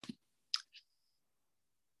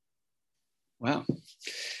Wow.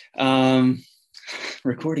 Um,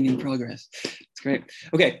 recording in progress. It's great.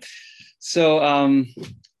 Okay. So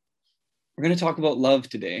we're going to talk about love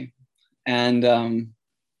today. And,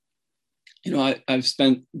 I've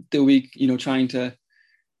spent the week, trying to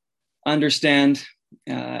understand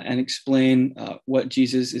and explain what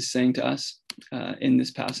Jesus is saying to us in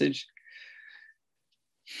this passage.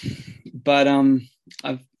 But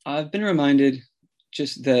I've been reminded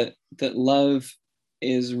just that love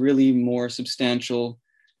is really more substantial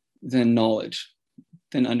than knowledge,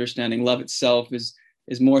 than understanding. Love itself is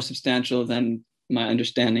more substantial than my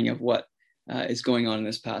understanding of what is going on in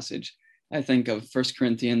this passage. I think of 1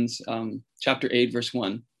 Corinthians chapter 8, verse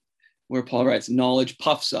 1, where Paul writes, knowledge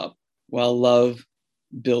puffs up while love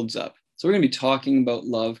builds up. So we're going to be talking about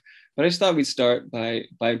love, but I just thought we'd start by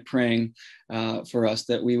praying for us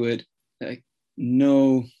that we would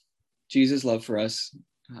know Jesus' love for us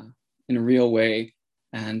in a real way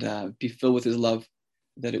and be filled with his love,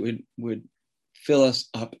 that it would fill us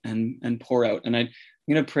up and pour out. And I'm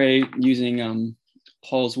going to pray using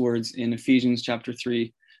Paul's words in Ephesians chapter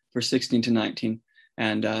 3, verse 16 to 19,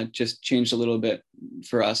 and just changed a little bit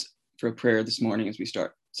for us for a prayer this morning as we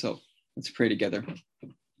start. So let's pray together.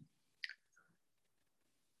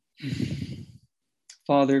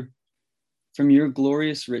 Father, from your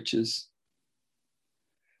glorious riches,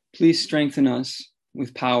 please strengthen us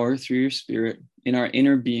with power through your Spirit in our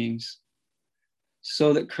inner beings,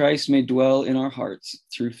 so that Christ may dwell in our hearts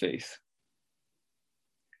through faith.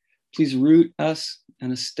 Please root us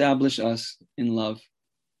and establish us in love.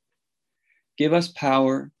 Give us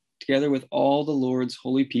power, together with all the Lord's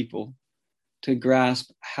holy people, to grasp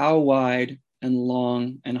how wide and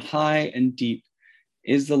long and high and deep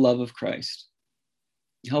is the love of Christ.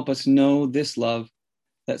 Help us know this love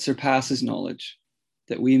that surpasses knowledge,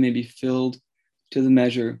 that we may be filled to the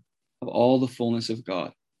measure of all the fullness of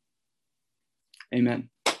God. Amen.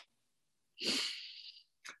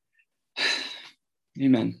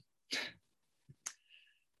 Amen.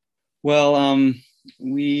 Well,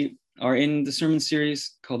 we are in the sermon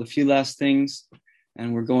series called A Few Last Things,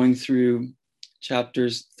 and we're going through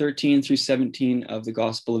chapters 13 through 17 of the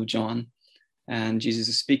Gospel of John. And Jesus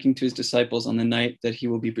is speaking to his disciples on the night that he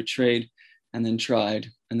will be betrayed and then tried,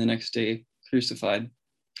 and the next day crucified.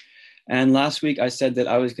 And last week I said that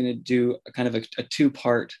I was going to do a kind of a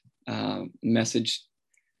two-part message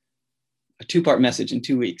in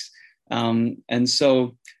 2 weeks. And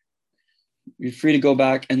so you're free to go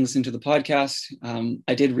back and listen to the podcast.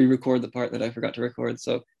 I did re-record the part that I forgot to record,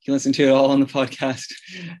 so you can listen to it all on the podcast.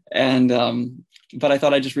 And but I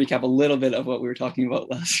thought I'd just recap a little bit of what we were talking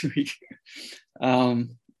about last week.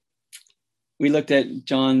 We looked at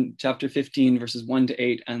John chapter 15, verses 1 to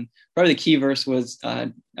 8, and probably the key verse was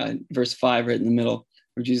verse 5 right in the middle,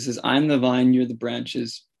 where Jesus says, "I'm the vine, you're the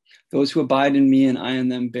branches. Those who abide in me and I in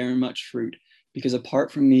them bear much fruit, because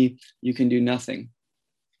apart from me, you can do nothing."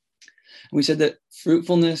 And we said that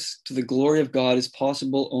fruitfulness to the glory of God is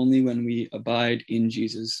possible only when we abide in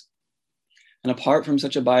Jesus. And apart from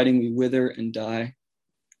such abiding, we wither and die.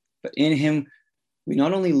 But in him, we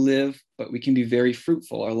not only live, but we can be very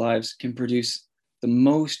fruitful. Our lives can produce the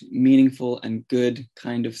most meaningful and good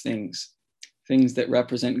kind of things that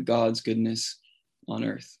represent God's goodness on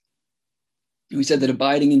earth. And we said that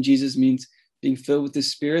abiding in Jesus means being filled with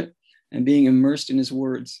his Spirit and being immersed in his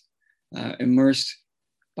words, immersed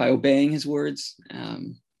by obeying his words,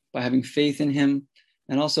 by having faith in him,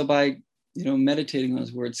 and also by meditating on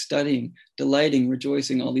his words, studying, delighting,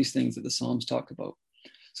 rejoicing, all these things that the Psalms talk about.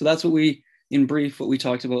 So that's what we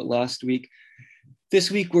talked about last week. This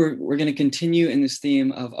week, we're going to continue in this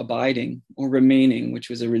theme of abiding or remaining, which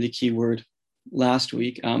was a really key word last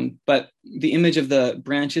week. But the image of the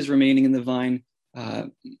branches remaining in the vine,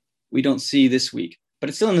 we don't see this week, but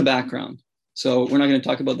it's still in the background. So we're not going to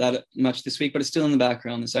talk about that much this week, but it's still in the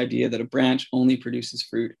background, this idea that a branch only produces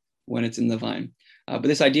fruit when it's in the vine. But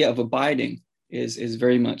this idea of abiding is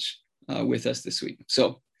very much with us this week.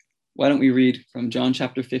 So why don't we read from John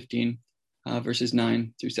chapter 15, verses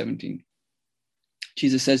 9 through 17.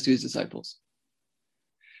 Jesus says to his disciples,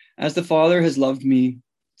 "As the Father has loved me,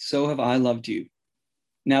 so have I loved you.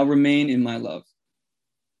 Now remain in my love.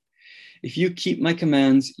 If you keep my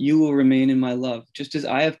commands, you will remain in my love, just as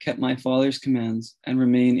I have kept my Father's commands and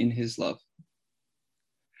remain in his love.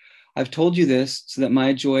 I've told you this so that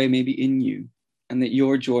my joy may be in you and that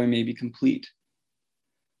your joy may be complete.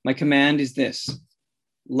 My command is this: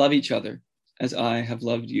 love each other as I have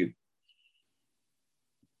loved you.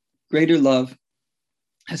 Greater love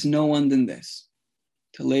has no one than this,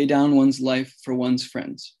 to lay down one's life for one's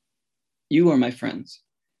friends. You are my friends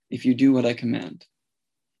if you do what I command.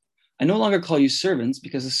 I no longer call you servants,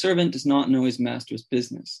 because a servant does not know his master's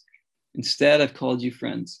business. Instead, I've called you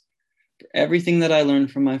friends. For everything that I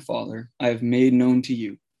learned from my Father, I have made known to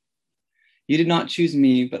you. You did not choose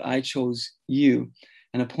me, but I chose you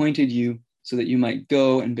and appointed you so that you might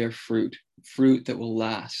go and bear fruit, fruit that will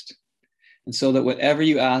last. And so that whatever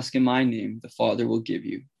you ask in my name, the Father will give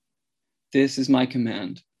you. This is my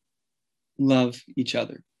command. Love each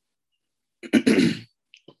other.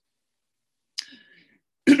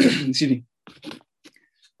 Excuse me.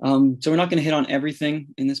 So we're not going to hit on everything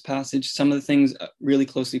in this passage. Some of the things really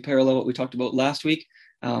closely parallel what we talked about last week.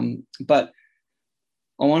 But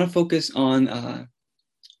I want to focus on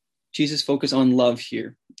Jesus' focus on love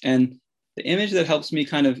here. And the image that helps me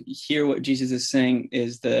kind of hear what Jesus is saying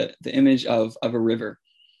is the image of a river,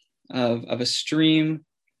 of a stream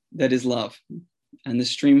that is love. And the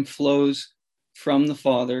stream flows from the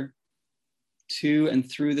Father to and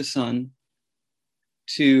through the Son,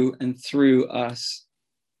 to and through us,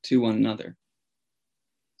 to one another.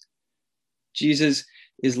 Jesus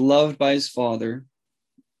is loved by his Father,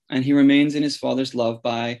 and he remains in his Father's love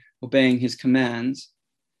by obeying his commands.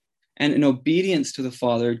 And in obedience to the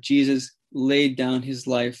Father, Jesus laid down his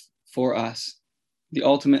life for us, the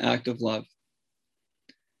ultimate act of love.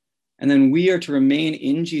 And then we are to remain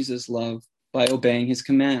in Jesus' love by obeying his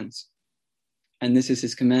commands. And this is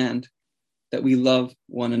his command, that we love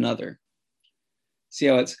one another. See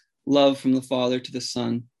how it's love from the Father to the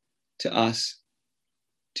Son, to us,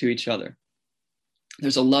 to each other.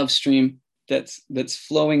 There's a love stream that's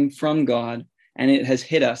flowing from God, and it has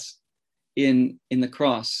hit us in the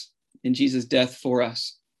cross, in Jesus' death for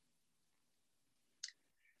us.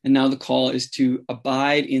 And now the call is to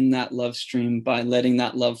abide in that love stream by letting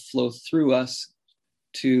that love flow through us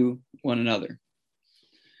to one another.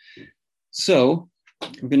 So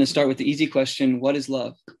we're going to start with the easy question: what is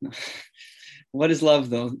love? What is love,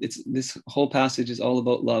 though? This whole passage is all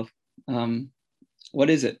about love. What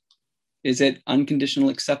is it? Is it unconditional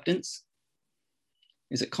acceptance?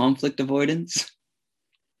 Is it conflict avoidance?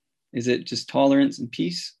 Is it just tolerance and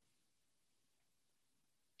peace?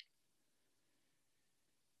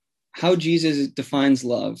 How Jesus defines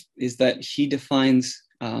love is that he defines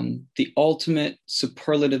the ultimate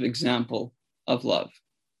superlative example of love.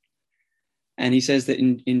 And he says that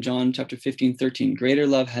in John chapter 15:13, greater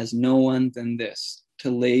love has no one than this,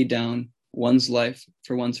 to lay down one's life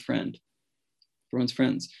for one's friends.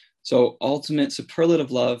 So ultimate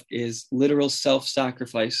superlative love is literal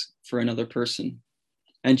self-sacrifice for another person.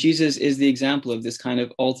 And Jesus is the example of this kind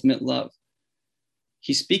of ultimate love.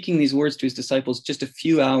 He's speaking these words to his disciples just a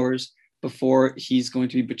few hours before he's going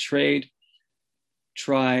to be betrayed,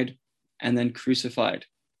 tried, and then crucified.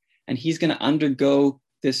 And he's going to undergo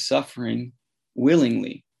this suffering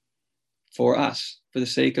willingly for us, for the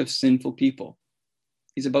sake of sinful people.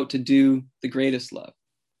 He's about to do the greatest love.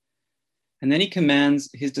 And then he commands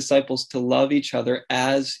his disciples to love each other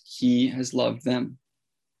as he has loved them.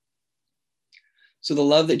 So the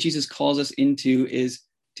love that Jesus calls us into is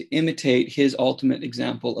to imitate his ultimate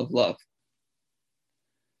example of love.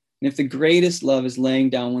 And if the greatest love is laying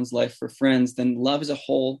down one's life for friends, then love as a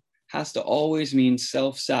whole has to always mean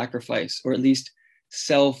self-sacrifice, or at least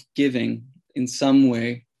self-giving in some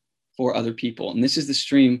way for other people. And this is the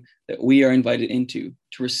stream that we are invited into,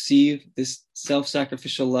 to receive this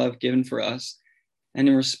self-sacrificial love given for us, and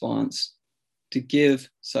in response, to give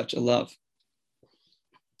such a love.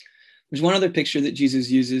 There's one other picture that Jesus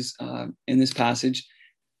uses in this passage,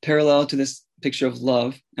 parallel to this picture of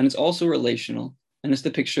love, and it's also relational, and it's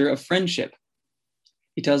the picture of friendship.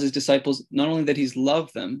 He tells his disciples not only that he's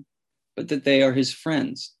loved them, but that they are his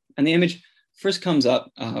friends. And the image first comes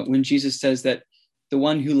up when Jesus says that the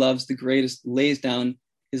one who loves the greatest lays down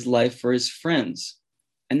his life for his friends.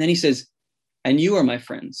 And then he says, and you are my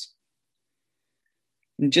friends.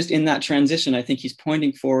 And just in that transition, I think he's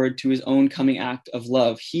pointing forward to his own coming act of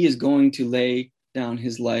love. He is going to lay down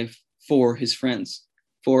his life for his friends,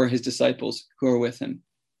 for his disciples who are with him.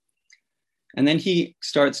 And then he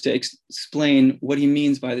starts to explain what he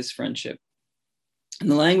means by this friendship. And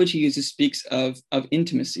the language he uses speaks of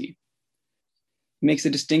intimacy. He makes a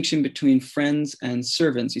distinction between friends and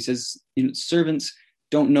servants. He says, servants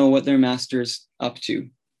don't know what their master's up to.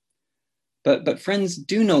 But friends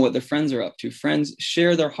do know what their friends are up to. Friends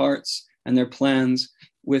share their hearts and their plans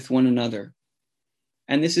with one another.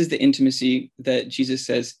 And this is the intimacy that Jesus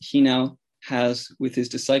says he now has with his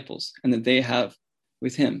disciples and that they have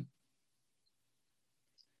with him.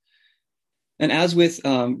 And as with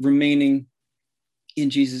remaining in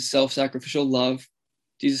Jesus' self-sacrificial love,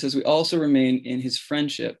 Jesus says we also remain in his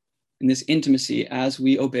friendship, in this intimacy, as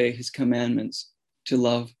we obey his commandments to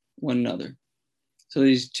love one another. So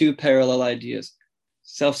these two parallel ideas,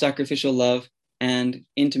 self-sacrificial love and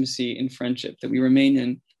intimacy in friendship that we remain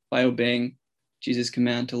in by obeying Jesus'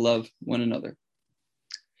 command to love one another.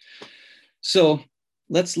 So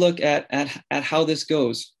let's look at how this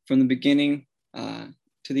goes from the beginning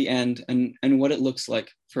to the end and what it looks like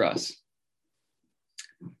for us.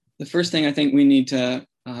 The first thing I think we need to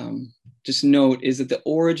just note is that the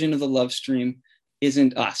origin of the love stream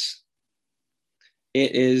isn't us.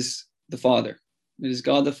 It is the Father. It is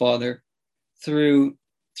God the Father through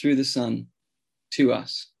the Son to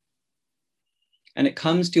us. And it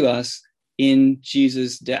comes to us in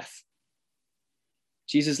Jesus' death.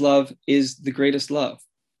 Jesus' love is the greatest love.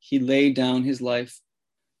 He laid down his life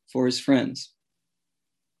for his friends.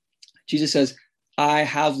 Jesus says, I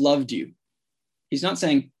have loved you. He's not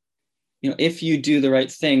saying, if you do the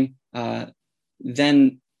right thing,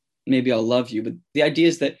 then maybe I'll love you. But the idea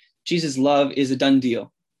is that Jesus' love is a done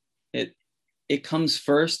deal. It comes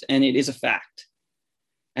first, and it is a fact.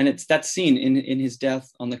 And that's seen in his death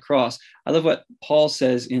on the cross. I love what Paul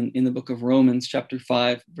says in the book of Romans, chapter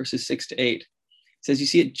 5, verses 6-8. It says, you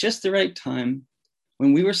see, at just the right time,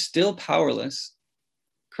 when we were still powerless,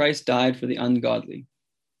 Christ died for the ungodly.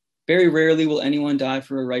 Very rarely will anyone die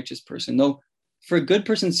for a righteous person, though for a good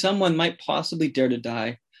person, someone might possibly dare to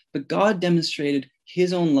die. But God demonstrated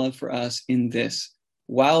his own love for us in this: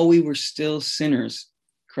 while we were still sinners,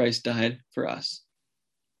 Christ died for us.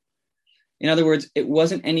 In other words, it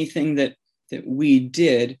wasn't anything that we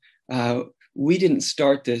did. We didn't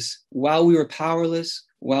start this. While we were powerless,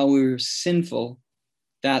 while we were sinful,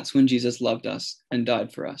 that's when Jesus loved us and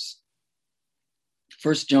died for us.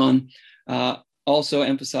 1 John also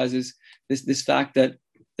emphasizes this fact that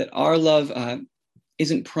our love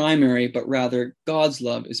isn't primary, but rather God's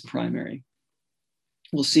love is primary.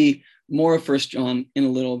 We'll see more of 1 John in a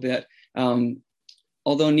little bit.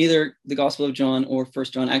 Although neither the Gospel of John or 1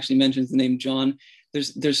 John actually mentions the name John,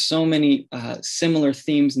 there's so many similar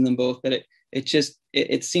themes in them both that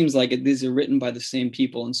it seems like these are written by the same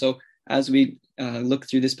people. And so as we look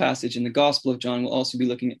through this passage in the Gospel of John, we'll also be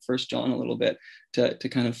looking at 1 John a little bit to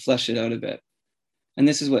kind of flesh it out a bit. And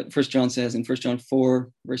this is what 1 John says in 1 John 4,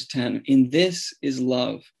 verse 10. In this is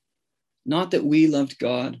love, not that we loved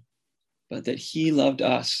God, but that he loved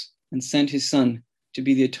us and sent his Son to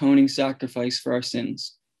be the atoning sacrifice for our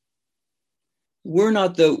sins. We're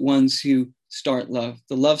not the ones who start love.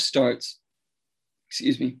 The love starts,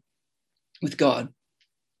 with God,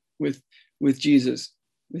 with Jesus,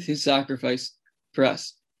 with his sacrifice for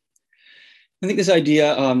us. I think this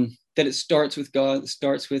idea that it starts with God,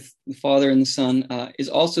 starts with the Father and the Son, is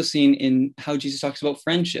also seen in how Jesus talks about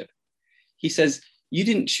friendship. He says, you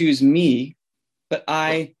didn't choose me, but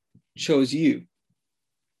I chose you.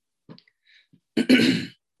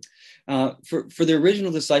 For the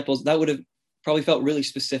original disciples, that would have probably felt really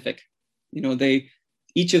specific.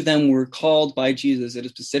 Each of them were called by Jesus at a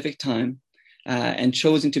specific time and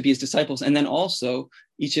chosen to be his disciples. And then also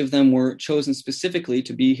each of them were chosen specifically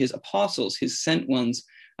to be his apostles, his sent ones,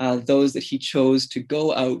 those that he chose to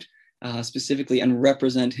go out specifically and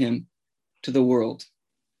represent him to the world.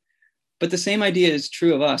 But the same idea is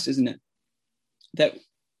true of us, isn't it? That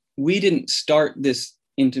we didn't start this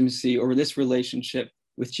intimacy or this relationship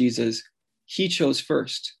with Jesus. He chose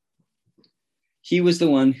first. He was the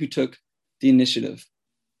one who took the initiative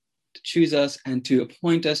to choose us and to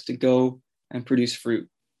appoint us to go and produce fruit.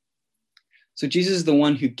 So Jesus is the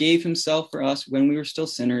one who gave himself for us when we were still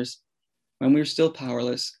sinners, when we were still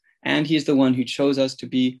powerless, and he is the one who chose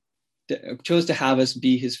to have us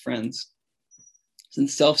be his friends.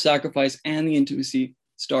 Since self-sacrifice and the intimacy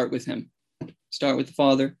start with him, start with the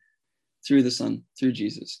Father, through the Son, through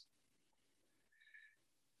Jesus.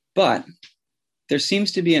 But there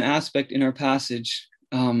seems to be an aspect in our passage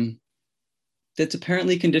that's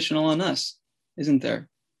apparently conditional on us, isn't there?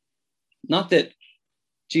 Not that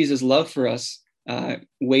Jesus' love for us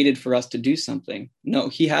waited for us to do something. No,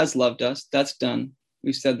 he has loved us. That's done.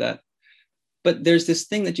 We've said that. But there's this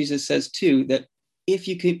thing that Jesus says too, that if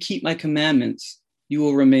you could keep my commandments, you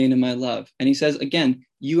will remain in my love. And he says, again,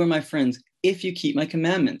 you are my friends if you keep my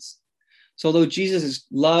commandments. So although Jesus has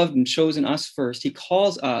loved and chosen us first, he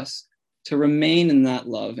calls us to remain in that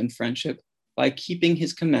love and friendship by keeping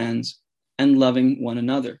his commands and loving one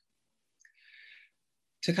another.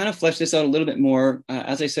 To kind of flesh this out a little bit more,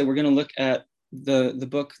 as I said, we're going to look at the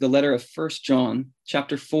letter of 1 John,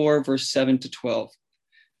 chapter 4, verse 7-12.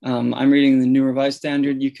 I'm reading the New Revised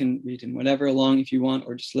Standard. You can read in whatever along if you want,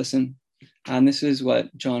 or just listen. And this is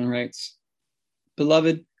what John writes.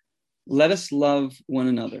 Beloved, let us love one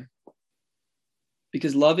another,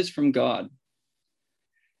 because love is from God.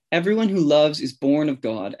 Everyone who loves is born of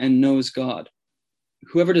God and knows God.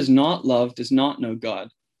 Whoever does not love does not know God,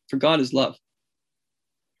 for God is love.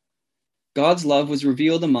 God's love was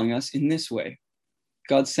revealed among us in this way.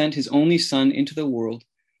 God sent his only Son into the world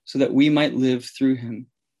so that we might live through him.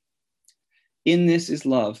 In this is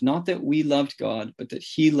love, not that we loved God, but that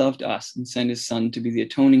he loved us and sent his Son to be the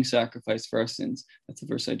atoning sacrifice for our sins. That's the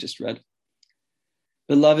verse I just read.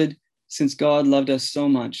 Beloved, since God loved us so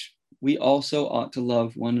much, we also ought to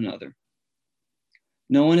love one another.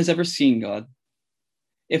 No one has ever seen God.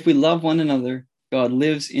 If we love one another, God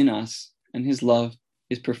lives in us, and his love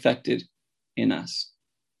is perfected in us.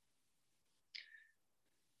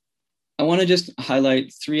 I want to just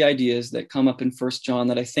highlight 3 ideas that come up in 1 John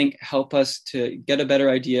that I think help us to get a better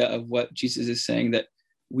idea of what Jesus is saying, that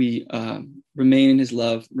we remain in his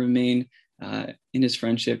love, remain in his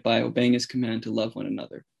friendship by obeying his command to love one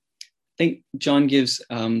another. I think John gives,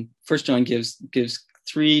 1 John gives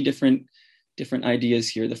 3 different ideas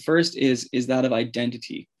here. The first is that of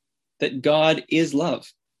identity, that God is love.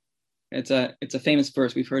 It's a famous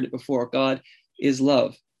verse. We've heard it before. God is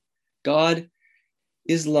love. God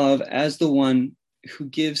is love as the one who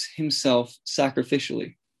gives himself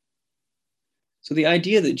sacrificially. So the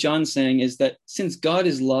idea that John's saying is that since God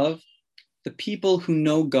is love, the people who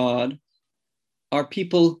know God are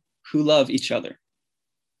people who love each other.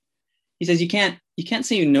 He says you can't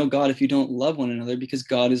say you know God if you don't love one another, because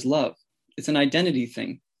God is love. It's an identity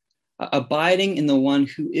thing. Abiding in the one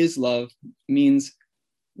who is love means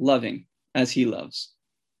loving as he loves.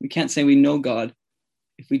 We can't say we know God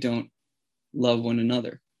if we don't love one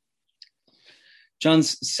another.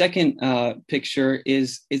 John's second picture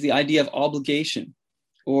is the idea of obligation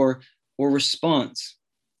or response.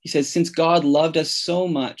 He says, since God loved us so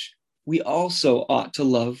much, we also ought to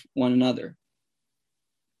love one another.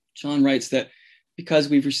 John writes that because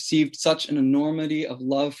we've received such an enormity of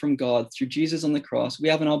love from God through Jesus on the cross, we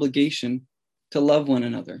have an obligation to love one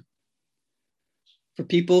another. For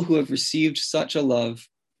people who have received such a love,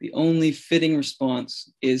 the only fitting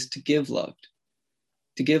response is to give love.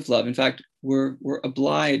 To give love. In fact, we're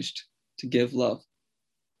obliged to give love.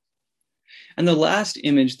 And the last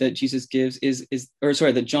image that Jesus gives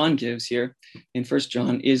that John gives here in 1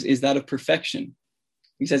 John is that of perfection.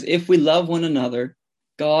 He says, if we love one another,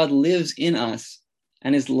 God lives in us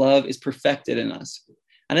and his love is perfected in us.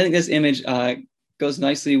 And I think this image goes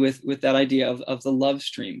nicely with that idea of the love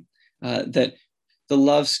stream, that the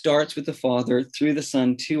love starts with the Father through the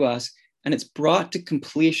Son to us, and it's brought to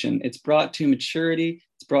completion. It's brought to maturity.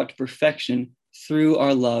 It's brought to perfection through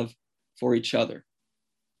our love for each other.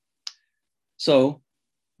 So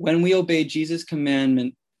when we obey Jesus'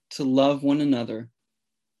 commandment to love one another,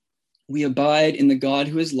 we abide in the God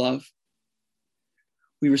who is love.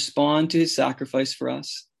 We respond to his sacrifice for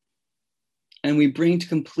us, and we bring to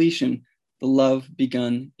completion the love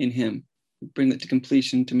begun in him. We bring it to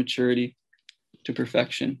completion, to maturity, to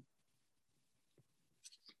perfection.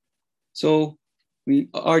 So we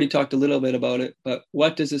already talked a little bit about it, but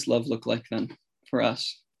what does this love look like then for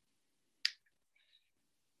us?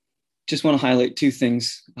 Just want to highlight 2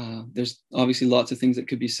 things. There's obviously lots of things that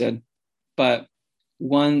could be said, but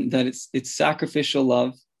one, that it's sacrificial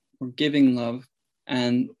love or giving love,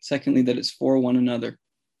 and secondly, that it's for one another.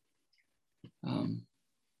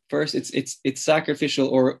 First, it's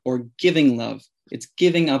sacrificial or giving love. It's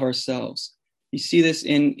giving of ourselves. You see this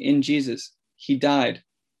in Jesus. He died.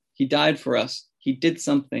 He died for us. He did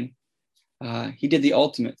something. He did the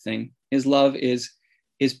ultimate thing. His love is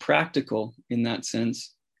practical in that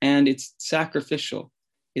sense, and it's sacrificial.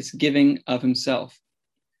 It's giving of himself.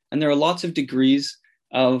 And there are lots of degrees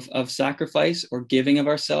of sacrifice or giving of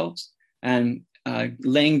ourselves, and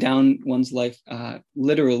laying down one's life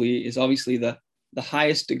literally is obviously the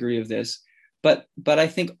highest degree of this. But I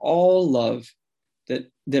think all love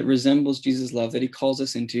that resembles Jesus' love that he calls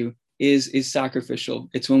us into is sacrificial.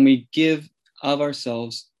 It's when we give of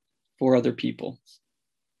ourselves for other people.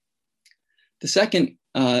 The second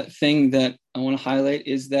thing that I want to highlight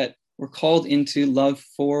is that we're called into love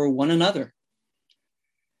for one another.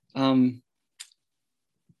 The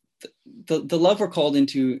love we're called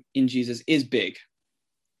into in Jesus is big.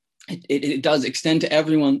 It does extend to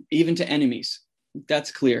everyone, even to enemies.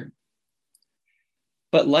 That's clear.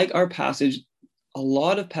 But like our passage, a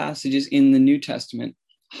lot of passages in the New Testament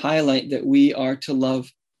highlight that we are to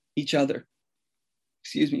love each other.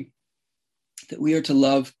 That we are to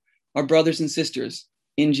love our brothers and sisters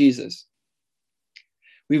in Jesus.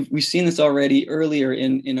 We've seen this already earlier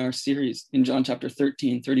in our series in John chapter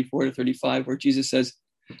 13, 34 to 35, where Jesus says,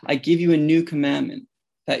 I give you a new commandment,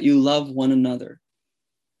 that you love one another.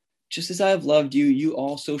 Just as I have loved you, you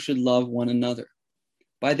also should love one another.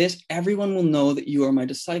 By this, everyone will know that you are my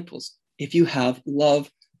disciples, if you have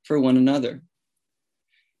love for one another.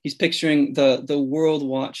 He's picturing the world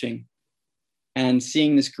watching and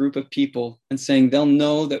seeing this group of people and saying they'll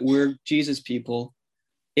know that we're Jesus people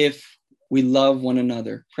if we love one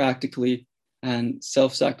another practically and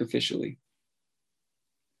self-sacrificially.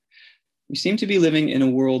 We seem to be living in a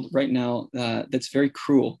world right now that's very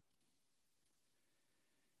cruel.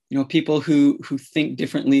 People who think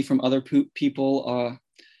differently from other people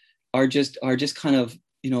are just kind of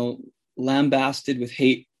lambasted with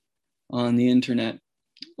hate on the internet,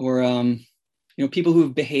 or people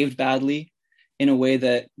who've behaved badly in a way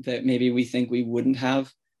that maybe we think we wouldn't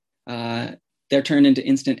have. They're turned into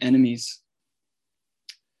instant enemies.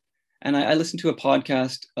 And I listened to a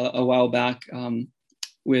podcast a while back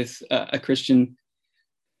with a Christian.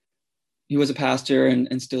 He was a pastor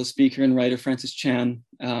and still speaker and writer, Francis Chan,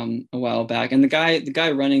 a while back. And the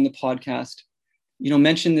guy running the podcast,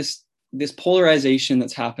 mentioned this polarization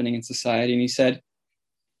that's happening in society. And he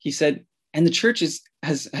said, and the church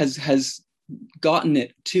has gotten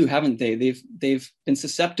it too, haven't they? They've been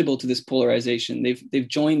susceptible to this polarization. They've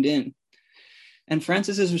joined in. And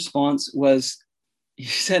Francis's response was, he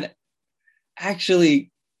said,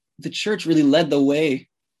 actually, the church really led the way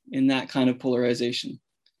in that kind of polarization.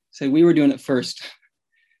 So we were doing it first.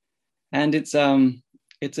 And it's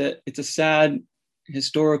a sad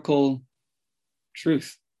historical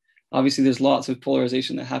truth. Obviously, there's lots of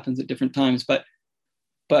polarization that happens at different times, but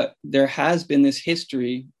there has been this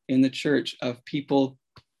history in the church of people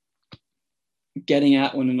getting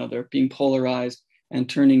at one another, being polarized, and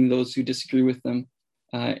turning those who disagree with them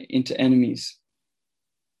into enemies.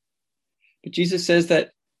 But Jesus says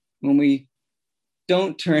that when we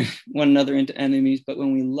don't turn one another into enemies, but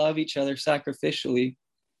when we love each other sacrificially,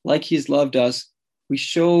 like he's loved us, we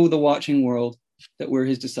show the watching world that we're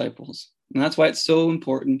his disciples. And that's why it's so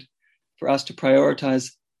important for us to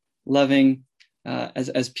prioritize loving,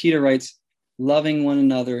 as Peter writes, loving one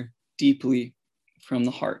another deeply from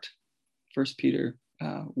the heart. 1 Peter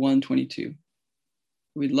 1:22.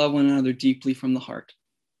 We love one another deeply from the heart.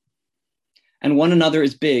 And one another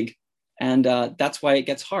is big, and that's why it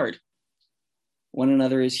gets hard. One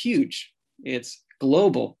another is huge. It's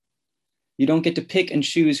global. You don't get to pick and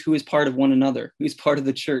choose who is part of one another, who is part of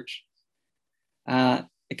the church.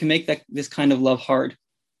 It can make this kind of love hard,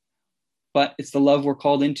 but it's the love we're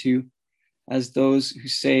called into as those who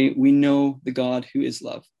say we know the God who is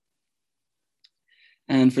love,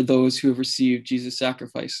 and for those who have received Jesus'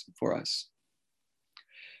 sacrifice for us.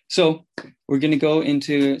 So we're going to go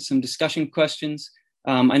into some discussion questions.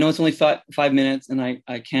 I know it's only 5 minutes, and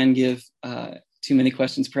I can give too many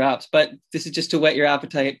questions perhaps, but this is just to whet your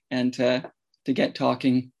appetite and to get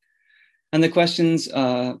talking. And the questions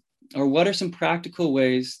are, what are some practical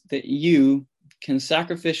ways that you can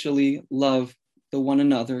sacrificially love the one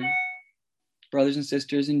another, brothers and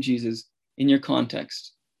sisters in Jesus, in your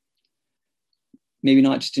context? Maybe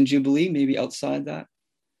not just in Jubilee, maybe outside that.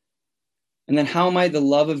 And then how might the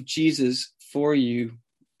love of Jesus for you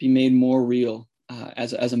be made more real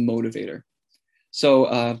as a motivator?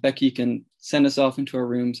 So Becky, you can send us off into our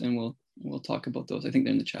rooms and we'll talk about those. I think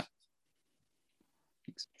they're in the chat.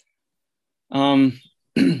 Thanks.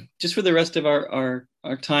 Just for the rest of our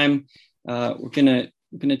time, we're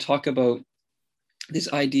gonna talk about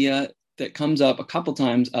this idea that comes up a couple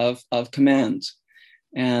times of commands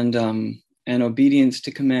and obedience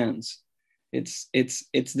to commands. It's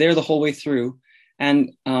there the whole way through,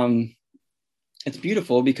 and it's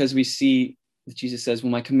beautiful because we see that Jesus says,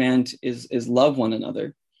 well, my command is love one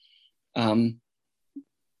another.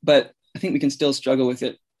 But I think we can still struggle with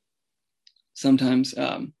it sometimes.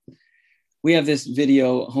 We have this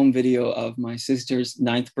home video of my sister's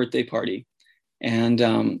 9th birthday party,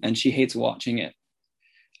 and she hates watching it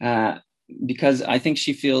because I think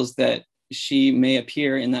she feels that she may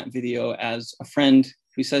appear in that video as a friend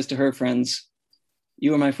who says to her friends,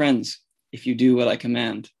 "You are my friends if you do what I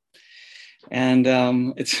command." And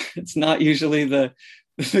it's not usually the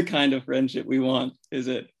kind of friendship we want, is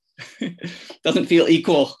it? Doesn't feel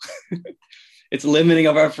equal. It's limiting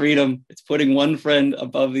of our freedom. It's putting one friend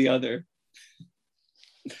above the other.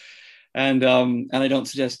 And I don't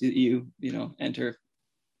suggest that you enter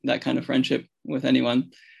that kind of friendship with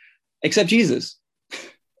anyone except Jesus.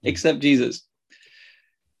 Except Jesus.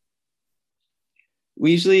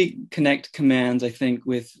 We usually connect commands, I think,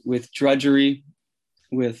 with drudgery,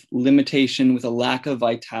 with limitation, with a lack of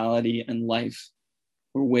vitality and life.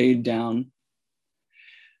 We're weighed down.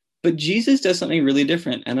 But Jesus does something really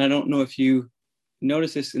different. And I don't know if you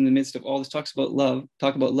notice this in the midst of all this talk about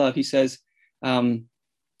love. He says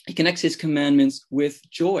he connects his commandments with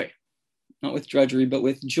joy, not with drudgery, but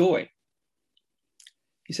with joy.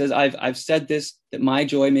 He says, I've said this, that my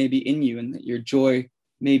joy may be in you and that your joy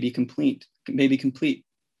may be complete,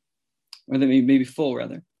 or that may be full,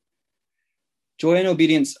 rather. Joy and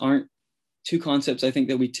obedience aren't two concepts, I think,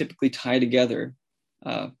 that we typically tie together.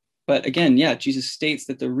 But again, Jesus states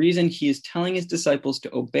that the reason he is telling his disciples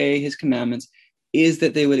to obey his commandments is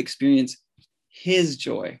that they would experience his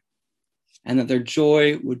joy and that their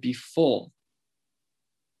joy would be full.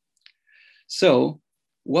 So,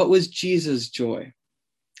 what was Jesus' joy?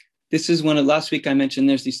 This is last week I mentioned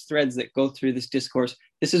there's these threads that go through this discourse.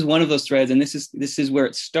 This is one of those threads, and this is where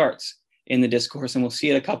it starts in the discourse, and we'll see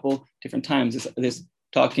it a couple different times, this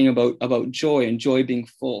talking about joy and joy being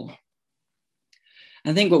full.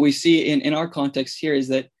 I think what we see in our context here is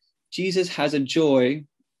that Jesus has a joy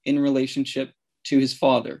in relationship to his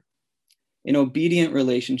Father. In obedient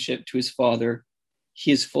relationship to his Father,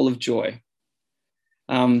 he is full of joy.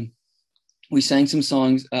 We sang some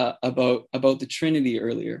songs about the Trinity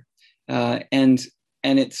earlier. And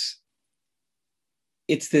it's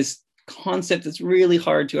this concept that's really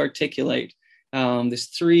hard to articulate. This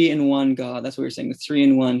 3-in-1 God. That's what we're saying. The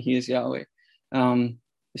 3-in-1. He is Yahweh.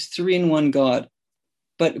 This 3-in-1 God.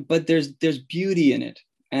 But there's beauty in it,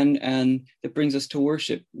 and that brings us to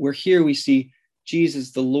worship. Where here we see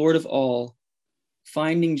Jesus, the Lord of all,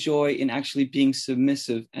 finding joy in actually being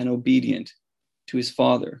submissive and obedient to his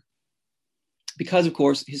Father, because of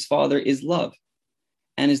course his Father is love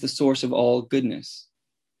and is the source of all goodness.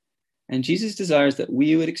 And Jesus desires that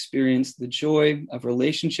we would experience the joy of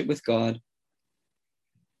relationship with God.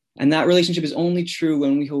 And that relationship is only true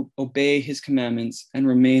when we obey his commandments and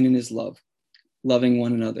remain in his love, loving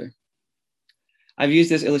one another. I've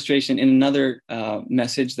used this illustration in another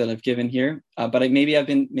message that I've given here, but maybe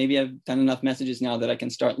I've done enough messages now that I can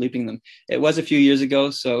start looping them. It was a few years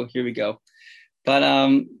ago, so here we go. But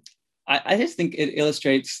I just think it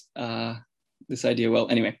illustrates this idea well.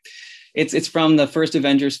 Anyway, it's from the first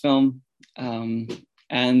Avengers film, and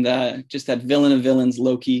just that villain of villains,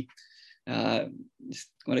 Loki.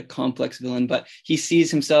 What a complex villain, but he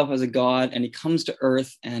sees himself as a god, and he comes to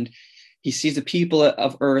Earth, and he sees the people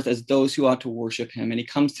of Earth as those who ought to worship him. And he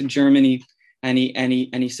comes to Germany, and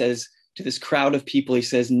he says to this crowd of people, he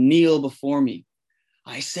says, "Kneel before me."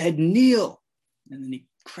 I said, "Kneel." And then he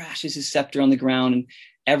crashes his scepter on the ground, and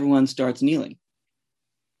everyone starts kneeling.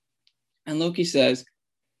 And Loki says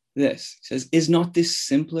this, he says, "Is not this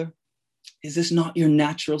simpler? Is this not your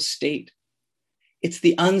natural state? It's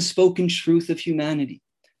the unspoken truth of humanity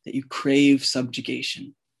that you crave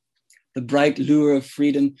subjugation. The bright lure of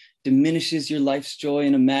freedom diminishes your life's joy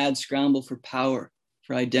in a mad scramble for power,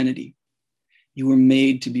 for identity. You were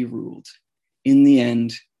made to be ruled. In the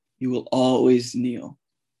end, you will always kneel."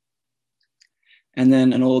 And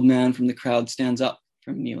then an old man from the crowd stands up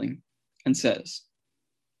from kneeling and says,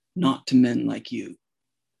 "Not to men like you."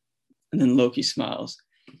 And then Loki smiles,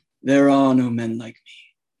 "There are no men like me."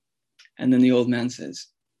 And then the old man says,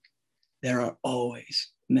 "There are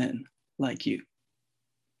always men like you."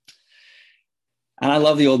 And I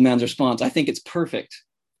love the old man's response. I think it's perfect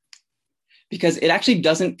because it actually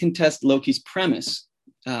doesn't contest Loki's premise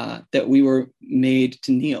that we were made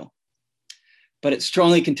to kneel, but it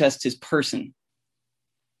strongly contests his person.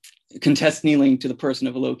 It contests kneeling to the person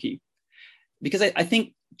of Loki, because I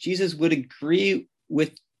think Jesus would agree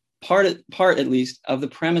with part at least of the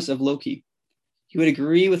premise of Loki. He would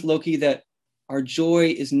agree with Loki that our joy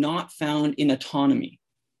is not found in autonomy.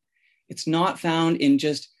 It's not found in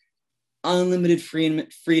just unlimited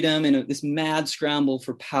freedom and this mad scramble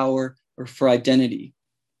for power or for identity.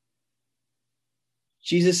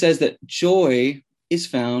 Jesus says that joy is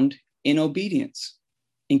found in obedience,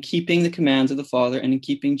 in keeping the commands of the Father and in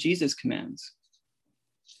keeping Jesus' commands.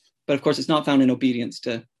 But of course, it's not found in obedience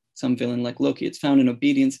to some villain like Loki. It's found in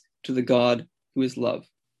obedience to the God who is love.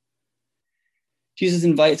 Jesus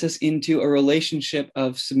invites us into a relationship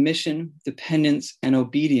of submission, dependence, and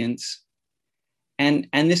obedience. And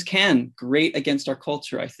this can grate against our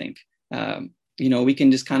culture, I think. We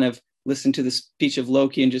can just kind of listen to the speech of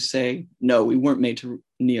Loki and just say, no, we weren't made to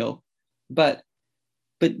kneel. But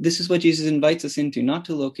this is what Jesus invites us into, not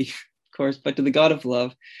to Loki, of course, but to the God of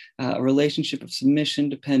love, a relationship of submission,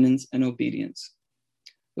 dependence, and obedience.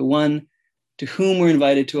 The one to whom we're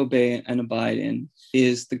invited to obey and abide in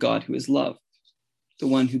is the God who is love, the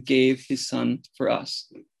one who gave his Son for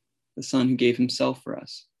us, the Son who gave himself for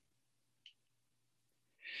us.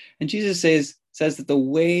 And Jesus says that the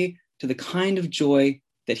way to the kind of joy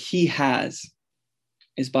that he has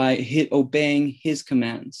is by obeying his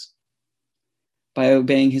commands, by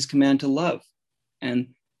obeying his command to love,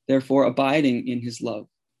 and therefore abiding in his love.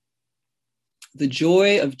 The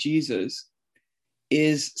joy of Jesus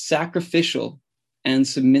is sacrificial and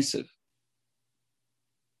submissive.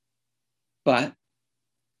 But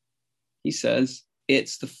he says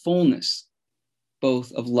it's the fullness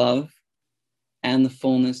both of love and the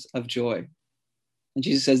fullness of joy. And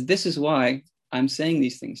Jesus says, this is why I'm saying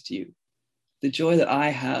these things to you. The joy that I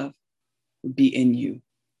have would be in you,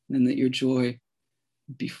 and that your joy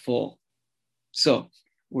would be full. So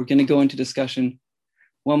we're going to go into discussion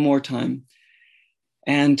one more time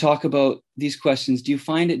and talk about these questions. Do you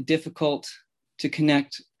find it difficult to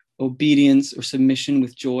connect obedience or submission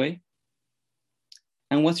with joy?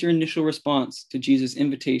 And what's your initial response to Jesus'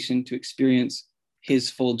 invitation to experience his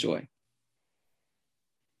full joy?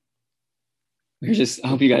 I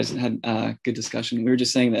hope you guys had a good discussion. We were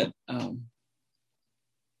just saying that,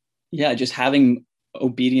 just having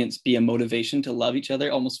obedience be a motivation to love each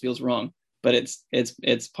other almost feels wrong, but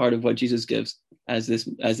it's part of what Jesus gives as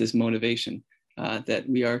this motivation, that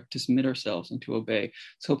we are to submit ourselves and to obey.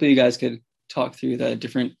 So hopefully you guys could talk through the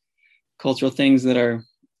different cultural things that are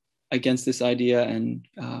against this idea, and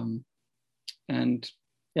I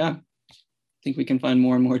think we can find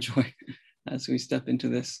more and more joy as we step into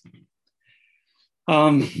this.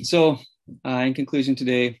 In conclusion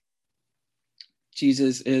today,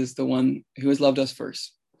 Jesus is the one who has loved us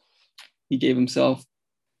first. He gave himself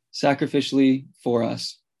sacrificially for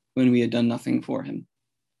us when we had done nothing for him.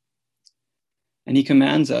 And he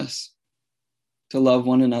commands us to love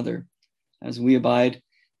one another as we abide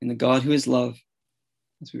in the God who is love,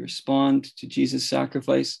 as we respond to Jesus'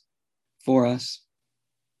 sacrifice for us,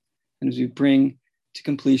 and as we bring to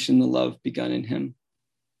completion the love begun in him.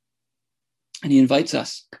 And he invites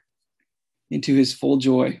us into his full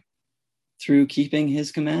joy through keeping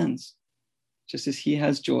his commands, just as he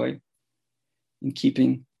has joy in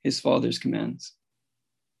keeping his Father's commands.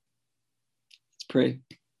 Let's pray.